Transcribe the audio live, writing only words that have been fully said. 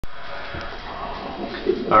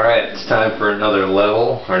Alright, it's time for another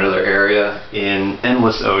level, or another area in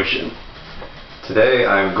Endless Ocean. Today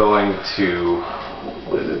I'm going to,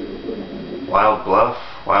 what is it? Wild Bluff?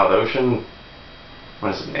 Wild Ocean?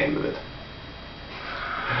 What is the name of it?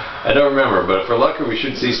 I don't remember, but if we're lucky we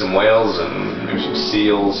should see some whales and maybe some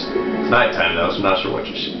seals. It's nighttime though, so I'm not sure what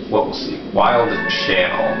we'll see. Wild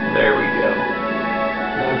Channel. There we go.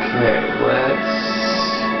 Okay, let's...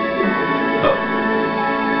 Oh.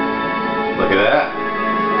 Look at that.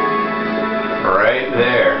 Right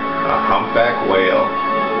there. A humpback whale.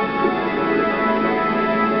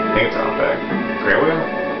 I think it's a humpback. Gray whale?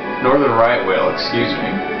 Northern right whale, excuse me.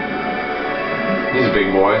 He's a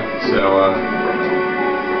big boy, so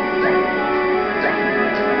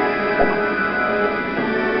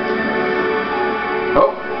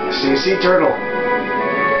oh, I see a sea turtle.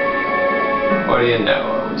 What do you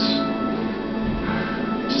know?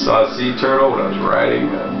 Just saw a sea turtle when I was riding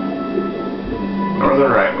a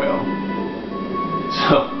northern right whale.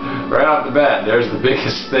 So, right off the bat, there's the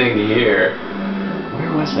biggest thing here.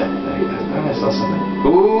 Where was that thing? I thought I saw something.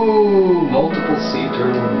 Ooh, multiple sea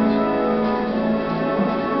turtles.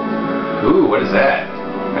 Ooh, what is that?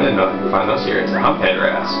 I didn't know you could find those here. It's a humphead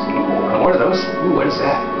wrasse. And what are those? Ooh, what is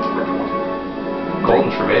that?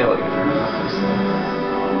 Golden travail.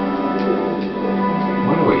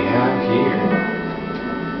 What do we have here?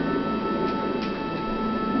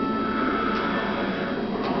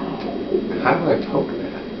 How do I poke that?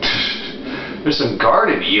 There's some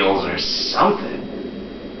garden eels or something.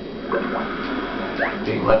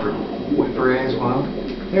 Big leopard whipper as well.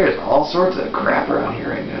 There's all sorts of crap around here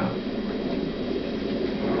right now.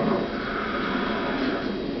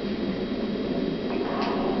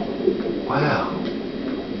 Wow.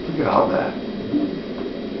 Look at all that.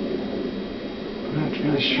 I'm not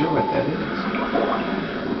really sure what that is.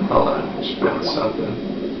 Hold on, I just found something.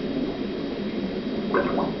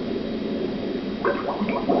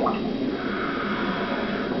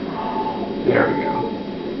 There we go.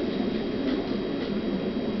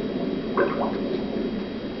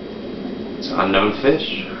 It's an unknown fish.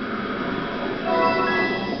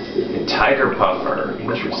 A tiger puffer.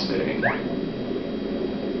 Interesting.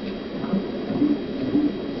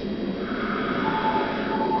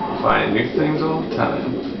 Find new things all the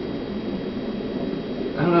time.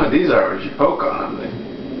 I don't know what these are, but you poke on them,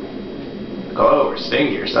 they glow or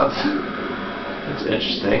sting you or something. That's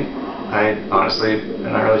interesting. I honestly am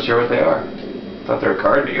not really sure what they are. I thought they were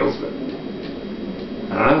garden eels, but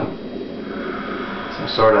I don't know. Some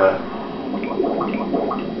sort of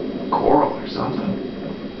coral or something.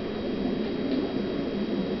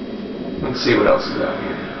 Let's see what else is out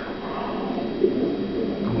here.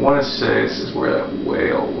 I want to say this is where that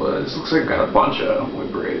whale was. Looks like I got a bunch of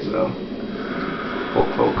whiperays though.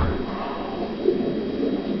 Poke.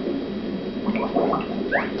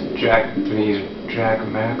 Japanese jack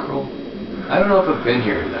mackerel. I don't know if I've been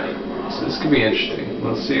here tonight, so this could be interesting.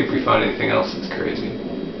 Let's see if we find anything else that's crazy.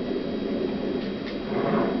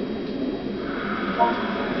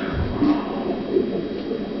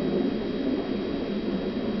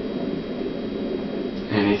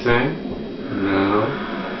 Anything? No.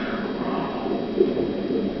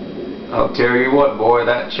 I'll tell you what, boy,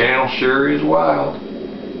 that channel sure is wild.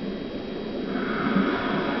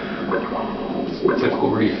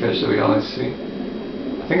 Typical reef fish that we always see.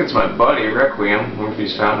 I think it's my buddy Requiem. I wonder if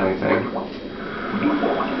he's found anything.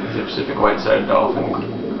 He's a Pacific white-sided dolphin.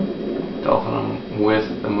 Dolphin I'm with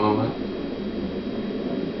at the moment.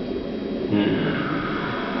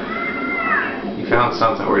 He found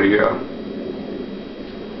something. Where'd he go?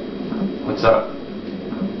 What's up?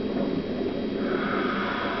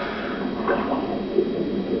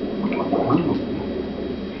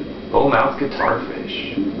 Bullmouth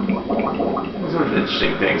guitarfish. Those are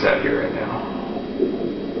interesting things out here right now.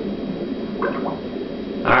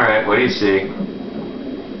 Alright, what do you see?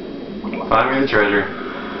 Find me the treasure.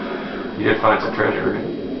 You did find some treasure, right?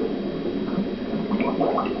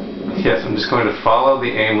 Yes, I'm just going to follow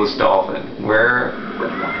the aimless dolphin. Where?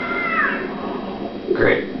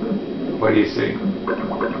 Great. What do you see?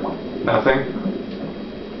 Nothing?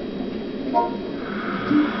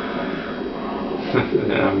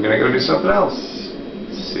 Then I'm gonna go do something else.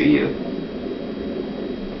 See ya.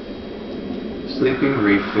 Sleeping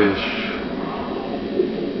reef fish.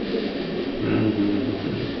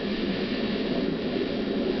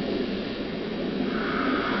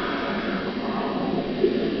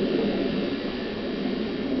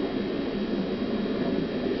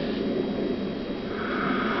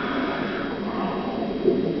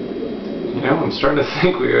 You know, I'm starting to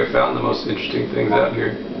think we have found the most interesting things out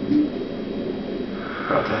here.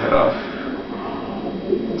 About to head off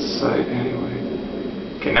site anyway.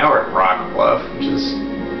 Okay, now we're at Rock Bluff, which is a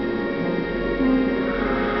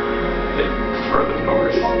bit further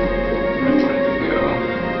north than I wanted to go.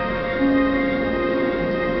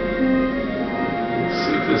 Let's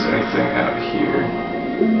see if there's anything out here.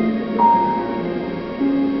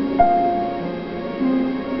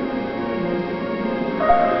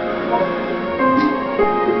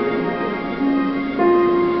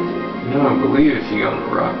 No, I believe if you go on the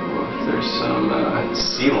Rock Bluff, there's some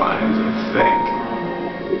sea lions, I think.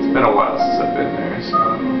 It's been a while since I've been there, so I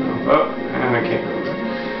don't know. Oh, and I can't go there.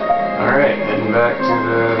 Alright, heading back to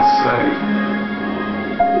the site.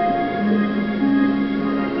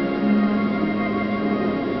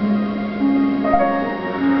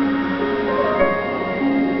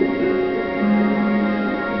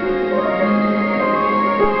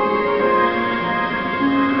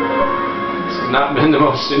 Not been the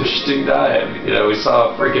most interesting dive. You know, we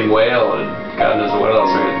saw a freaking whale and God knows what else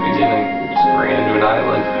right at the beginning. Just ran into an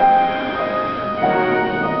island.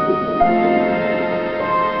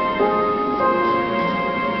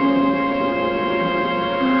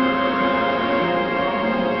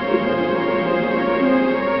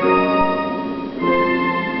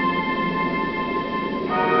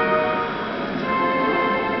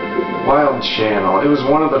 Wild Channel. It was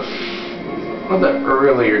one of the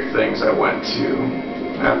earlier things I went to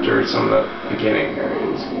after some of the beginning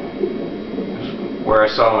areas where I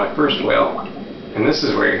saw my first whale, and this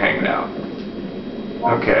is where you're hanging out.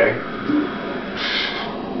 Okay.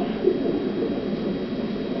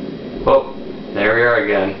 Well, there we are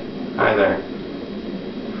again. Hi there.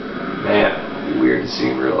 Man, it'd be weird to see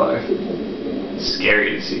in real life.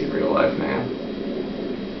 Scary to see in real life, man.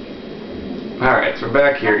 Alright, so we're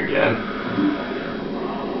back here again.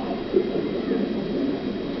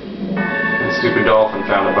 Stupid dolphin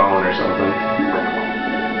found a bone or something.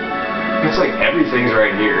 It's like everything's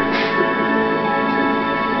right here.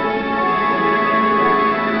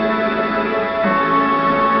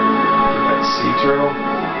 That sea turtle?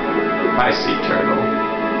 Hi, sea turtle.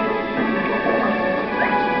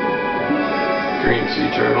 Green sea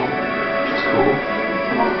turtle, which is cool.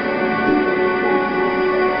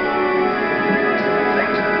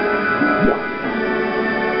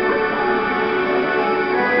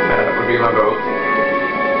 My boat.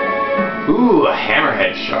 Ooh, a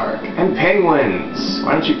hammerhead shark. And penguins.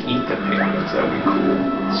 Why don't you eat the penguins? That would be cool.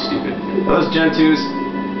 Stupid. Those gentoos.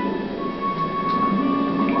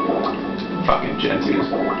 Fucking gentoos.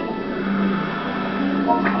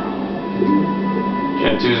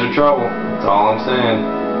 Gentoos are trouble. That's all I'm saying.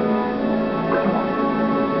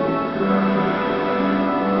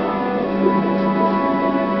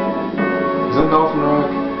 Is that Dolphin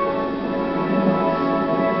Rock?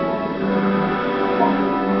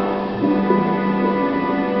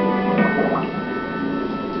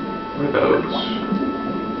 Those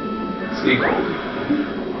seagull.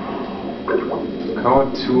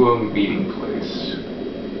 Kawatua meeting place.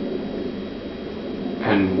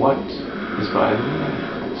 And what is by the meeting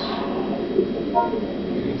place?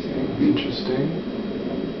 Anything interesting?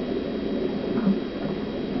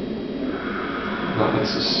 Not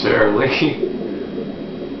necessarily.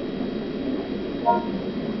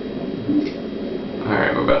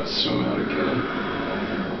 Alright, we're about to swim out again.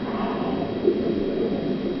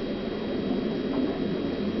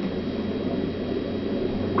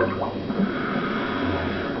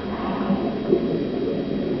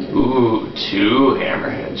 Ooh, 2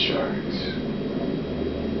 hammerhead sharks.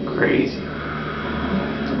 Crazy.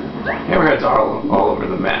 Hammerheads are all over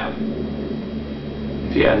the map.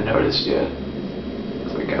 If you hadn't noticed yet.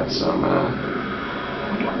 So we got some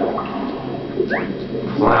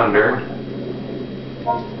flounder.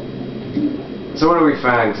 So what do we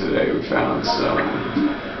find today? We found some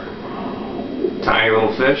tiny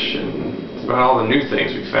little fish, and that's about all the new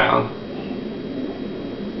things we found.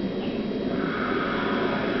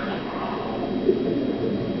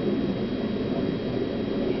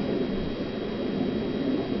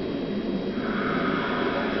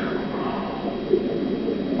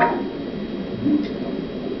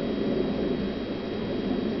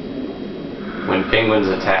 When Penguins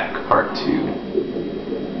Attack, Part 2.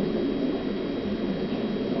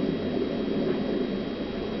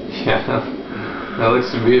 Yeah, that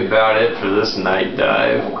looks to be about it for this night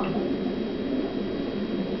dive.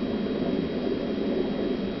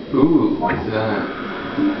 Ooh, what's that?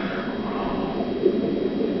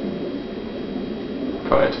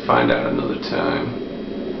 Probably have to find out another time.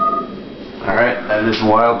 Alright, that is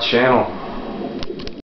Wild Channel.